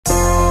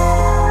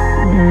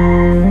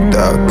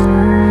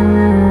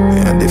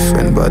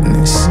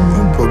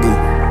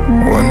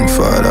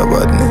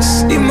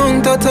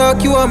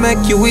talk, you a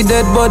make you with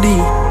dead body.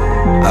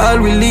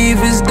 All we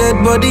leave is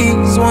dead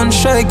bodies. One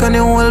strike and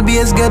the whole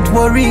base get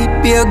worried.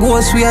 Be a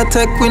ghost, we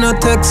attack, we no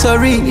take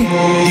sorry.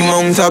 The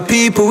amount of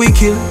people we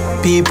kill,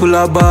 people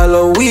are ball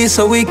or we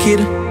so wicked.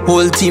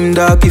 Whole team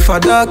dark, if I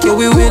dark, yeah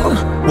we will.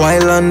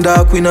 Wild and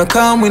dark, we no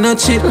calm, we no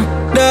chill.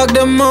 Dark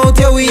them out,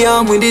 yeah we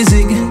arm with the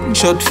zig.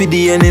 Shot for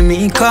the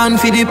enemy, can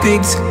for the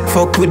pigs.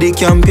 Fuck with the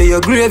camp, yeah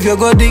your grave you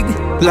go dig.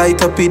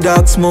 Light up the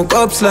dark, smoke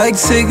ups like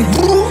cig.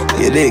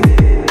 You dig?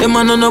 Them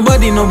a no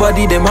nobody,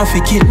 them a fi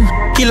kill.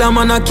 Killer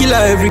man a killer,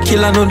 every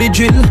killer know the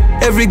drill.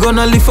 Every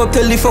gonna lift up,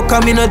 tell the fuck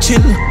I'm in a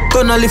chill.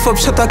 Gonna lift up,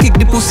 shot a kick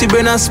the pussy,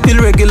 brain and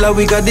spill. Regular,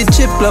 we got the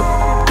chip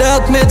up.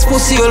 Dark meds,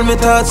 pussy, all my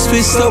thoughts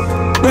twist up.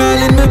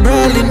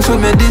 Brawling for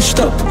me dish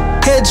top.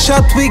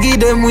 Headshot, we give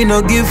them, we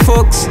no give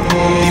fucks.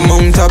 The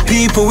amount of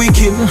people we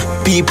kill,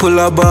 people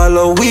are ball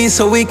or we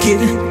so wicked.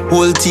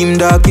 Whole team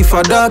dark, if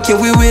I dark,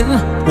 yeah we win.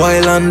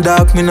 Wild and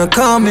dark, me no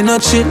calm, me no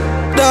chill.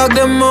 Dog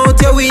them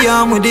out, yeah we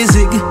arm with the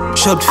zig.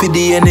 Shot for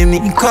the enemy,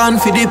 can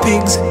for the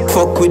pigs.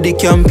 Fuck with the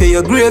camp, yeah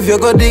your grave you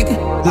go dig.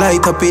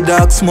 Light up the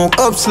dark, smoke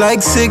ups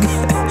like cig.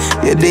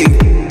 You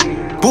dig?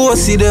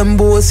 Bossy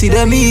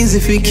them easy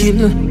fi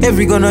kill.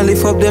 Every gonna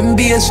lift up them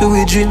bass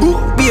we drill.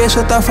 Be a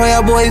shot of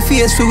fire boy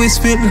face we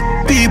spill.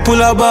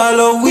 People are ball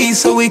or we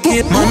so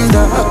wicked. Man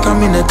dark,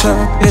 I'm in a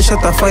trap. Yeah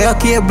shot of fire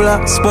cable.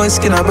 Boy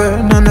skin a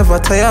burn, I never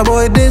tire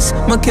boy this.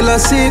 My killer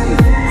sick.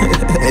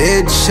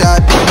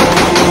 Headshot.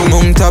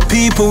 Amount of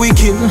people we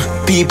kill.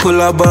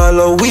 People are ball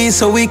or we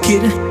so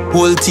wicked.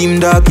 Whole team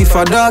dark, if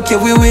I dark,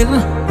 yeah we will.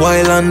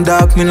 Wild and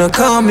dark, me no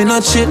calm, me no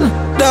chill.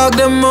 Dog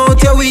them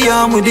out, yeah we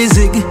arm with the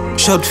zig.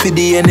 Shot for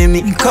the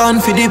enemy, can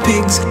for the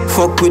pigs.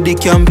 Fuck with the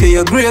camp, yeah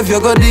your grave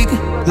you go dig.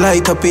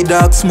 Light up the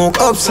dark,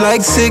 smoke ups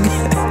like cig.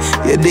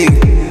 You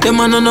dig? Them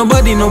a no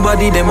nobody,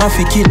 them a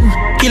fi kill.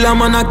 Killer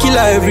man a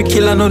killer, every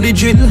killer know the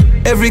drill.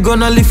 Every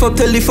gonna lift up,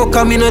 tell the fuck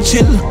I'm in a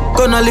chill.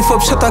 Gonna lift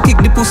up, shot a kick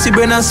the pussy,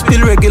 brain and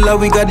spill. Regular,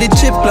 we got the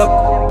chip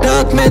lock.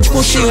 Dark match,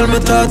 pussy, all my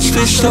thoughts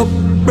twist up.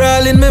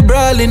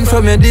 Brawling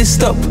from your this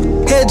stop.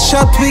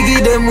 Headshot, we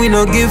give them, we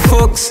no give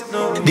fucks.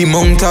 The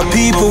amount of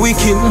people we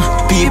kill,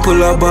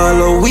 people are ball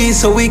or we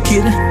so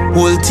wicked.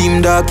 Whole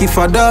team dark, if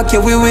I dark,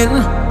 yeah we will.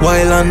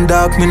 Wild and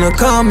dark, me no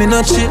calm, me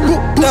no chill.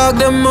 Dog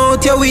them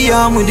out, yeah we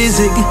arm with the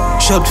zig.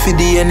 Shot for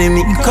the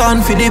enemy,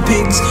 can for the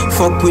pigs.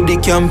 Fuck with the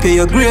camp,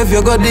 yeah your grave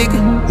you go dig.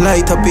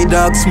 Light up the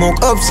dark,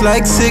 smoke ups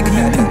like cig.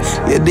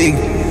 You dig?